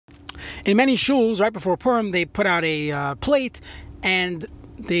In many shuls, right before Purim, they put out a plate, and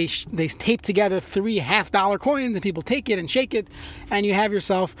they tape together 3 half-dollar coins, and people take it and shake it, and you have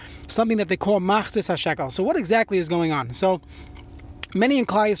yourself something that they call machzis hashekel. So what exactly is going on? So many in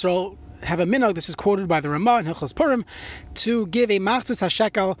Klal Yisrael have a minhag, this is quoted by the Ramah in Hilchos Purim, to give a machzis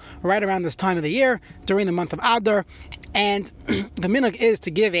hashekel right around this time of the year, during the month of Adar, and the minhag is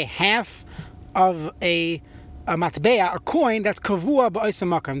to give a half of a matbeah, a coin that's kavua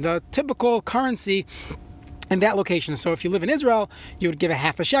ba'osim makam, the typical currency in that location. So if you live in Israel, you would give a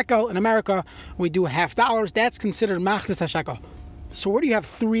half a shekel. In America, we do $50. That's considered machzis hashekel. So where do you have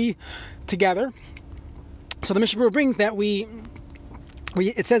 3 together? So the Mishnah Berurah brings that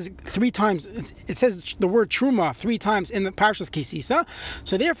it says 3 times. It says the word truma 3 times in the Parshas Kisisa.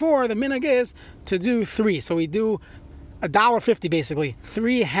 So therefore, the minhag is to do 3. So we do $1.50 basically,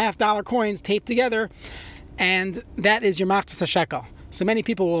 3 half-dollar coins taped together, and that is your machzis hashekel. So many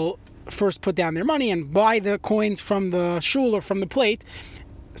people will first put down their money and buy the coins from the shul or from the plate.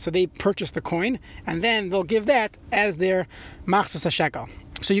 So they purchase the coin, and then they'll give that as their machzis hashekel.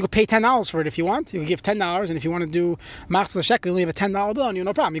 So you could pay $10 for it if you want. You could give $10, and if you want to do machzis hashekel, you only have a $10 bill on you,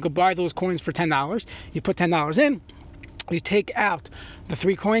 no problem. You could buy those coins for $10. You put $10 in, you take out the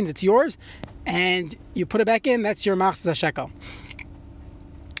 3 coins, it's yours, and you put it back in, that's your machzis hashekel.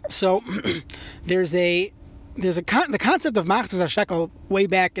 So the concept of machzis hashekel way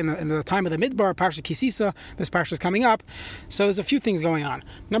back in the time of the Midbar, Parsha Kisisa, this parsha is coming up. So there's a few things going on.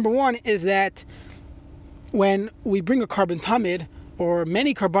 Number one is that when we bring a carbon tamid, or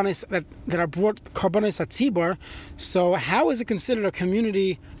many karbanis that are brought karbanis at tzibur, so how is it considered a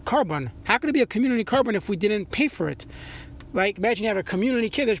community carbon? How could it be a community carbon if we didn't pay for it? Like, imagine you have a community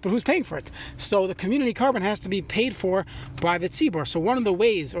kiddush, but who's paying for it? So the community carbon has to be paid for by the tzibur. So one of the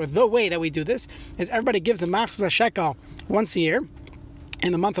ways, or the way that we do this, is everybody gives a machzis hashekel once a year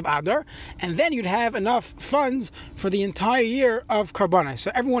in the month of Adar, and then you'd have enough funds for the entire year of karbanis.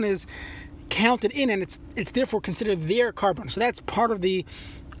 So everyone is counted in, and it's therefore considered their carbon. So that's part of the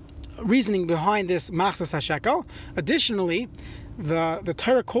reasoning behind this machzis hashekel. Additionally, the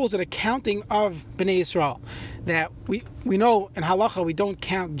Torah calls it a counting of Bnei Yisrael. That we know in halacha we don't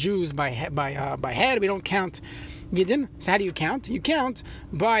count Jews by head. We don't count Yidden. So how do you count? You count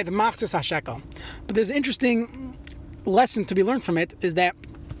by the machzis hashekel. But there's an interesting lesson to be learned from it, is that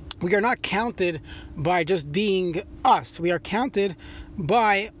we are not counted by just being us. We are counted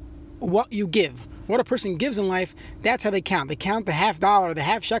by what you give. What a person gives in life, that's how they count. They count the $50, the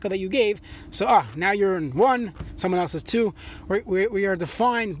half shekel that you gave. So, now you're in 1, someone else is 2. We are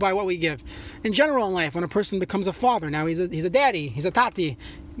defined by what we give. In general in life, when a person becomes a father, now he's a daddy, he's a tati.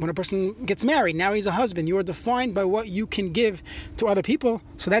 When a person gets married, now he's a husband. You are defined by what you can give to other people.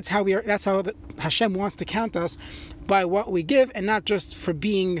 So that's how we are. That's how Hashem wants to count us, by what we give, and not just for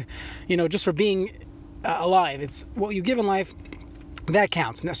being, alive. It's what you give in life that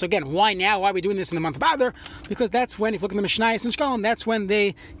counts. So again, why now? Why are we doing this in the month of Adar? Because that's when, if you look at the Mishnayos and Shkalim, that's when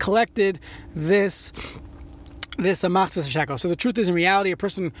they collected this machzis hashekel. So the truth is, in reality, a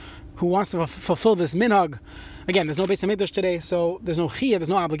person who wants to fulfill this minhag, again, there's no Beis Hamikdash today, so there's no chiyah, there's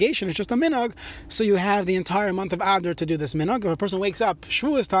no obligation, it's just a minhag. So you have the entire month of Adar to do this minhag. If a person wakes up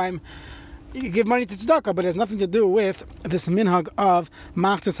Shavuos time, you give money to tzedakah, but it has nothing to do with this minhag of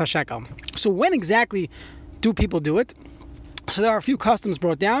machzis hashekel. So when exactly do people do it? So there are a few customs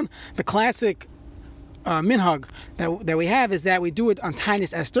brought down. The classic minhag that we have is that we do it on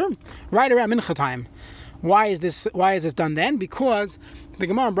Taanis Esther, right around mincha time. Why is this done then? Because the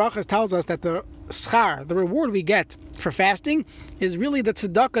Gemara in Brachas tells us that the schar, the reward we get for fasting, is really the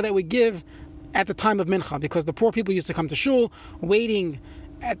tzedakah that we give at the time of mincha. Because the poor people used to come to shul, waiting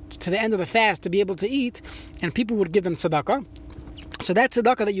to the end of the fast to be able to eat, and people would give them tzedakah. So that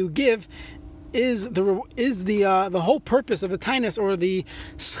tzedakah that you give is the whole purpose of the taanis, or the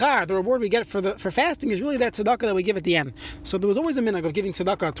schar, the reward we get for fasting, is really that tzedakah that we give at the end. So there was always a minhag of giving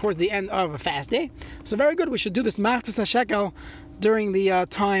tzedakah towards the end of a fast day. So very good, we should do this machzis hashekel during the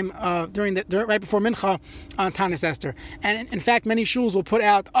time right before mincha on Taanis Esther. And in fact, many shuls will put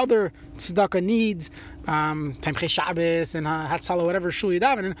out other tzedakah needs, Tamchei Shabbos and Hatzalah, whatever shul you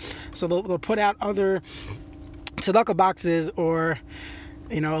daven in. So they'll put out other tzedakah boxes, or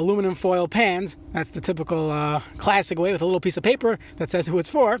aluminum foil pans. That's the typical classic way, with a little piece of paper that says who it's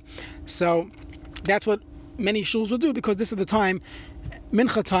for. So that's what many shuls will do, because this is the time,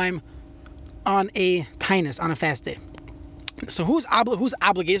 mincha time, on a taanis, on a fast day. So who's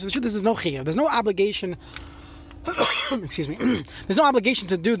obligated? So the truth is, there's no chiyuv. There's no obligation. Excuse me. There's no obligation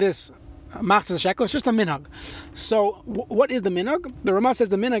to do this machzis hashekel. It's just a minhag. So what is the minhag? The Ramah says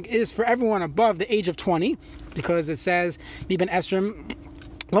the minhag is for everyone above the age of 20, because it says Miben Esrim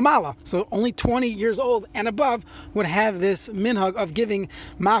Lamala. So only 20 years old and above would have this minhag of giving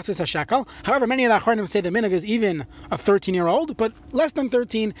machzis hashekel. However, many of the Achronim say the minhag is even a 13-year-old, but less than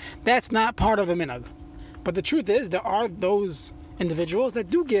 13, that's not part of the minhag. But the truth is, there are those individuals that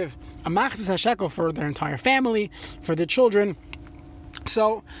do give a machzis hashekel for their entire family, for their children.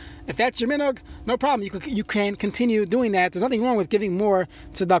 So if that's your minhag, no problem. You can continue doing that. There's nothing wrong with giving more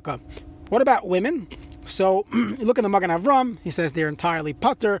tzedakah. What about women? So you look at the Magen Avram, he says they're entirely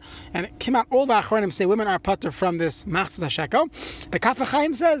putter, and it came out, all the Achronim say women are putter from this machzis hashekel. The Kaf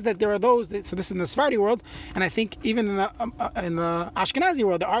HaChaim says that there are those, so this is in the Sephardi world, and I think even in the Ashkenazi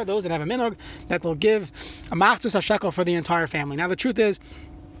world, there are those that have a minhag that they'll give a machzis hashekel for the entire family. Now the truth is,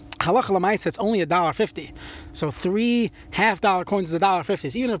 halacha l'maisa, it's only $1.50. So 3 half-dollar coins is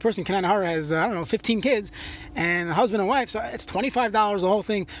 $1.50. So even if a person has 15 kids, and a husband and wife, so it's $25 the whole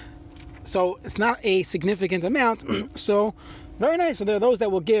thing. So it's not a significant amount. So very nice. So there are those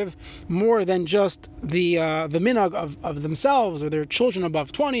that will give more than just the minhag of themselves or their children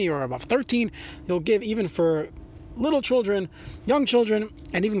above 20 or above 13. They'll give even for little children, young children,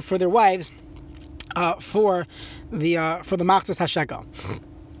 and even for their wives for the machzis hashekel.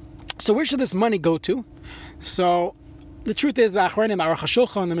 So where should this money go to? So the truth is, the Achronim, the Aruch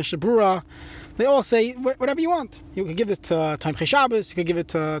HaShulchan, the Mishnah Berurah, they all say whatever you want. You can give this to Tamchei Shabbos, you can give it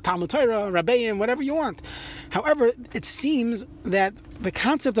to Talmud Torah, Rabbeim, whatever you want. However, it seems that the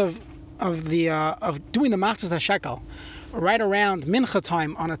concept of doing the machzis hashekel right around mincha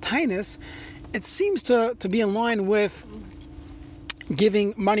time on a tainus, it seems to be in line with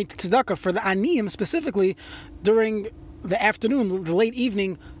giving money to tzedakah for the aniyim, specifically during the afternoon, the late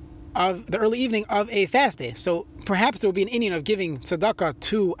evening of the early evening of a fast day. So perhaps there will be an inyan of giving tzedakah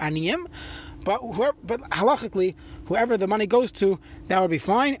to aniyim, but halachically, whoever the money goes to, that would be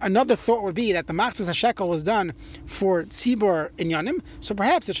fine. Another thought would be that the machzis hashekel was done for tzibur inyanim, so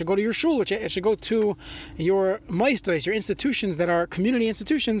perhaps it should go to your shul, it should go to your moistos, your institutions that are community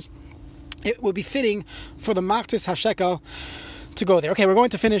institutions. It would be fitting for the machzis hashekel to go there. Okay, we're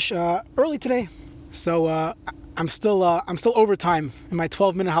going to finish early today, so I'm still overtime in my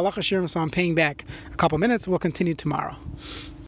 12-minute halacha shirim, so I'm paying back a couple minutes. We'll continue tomorrow.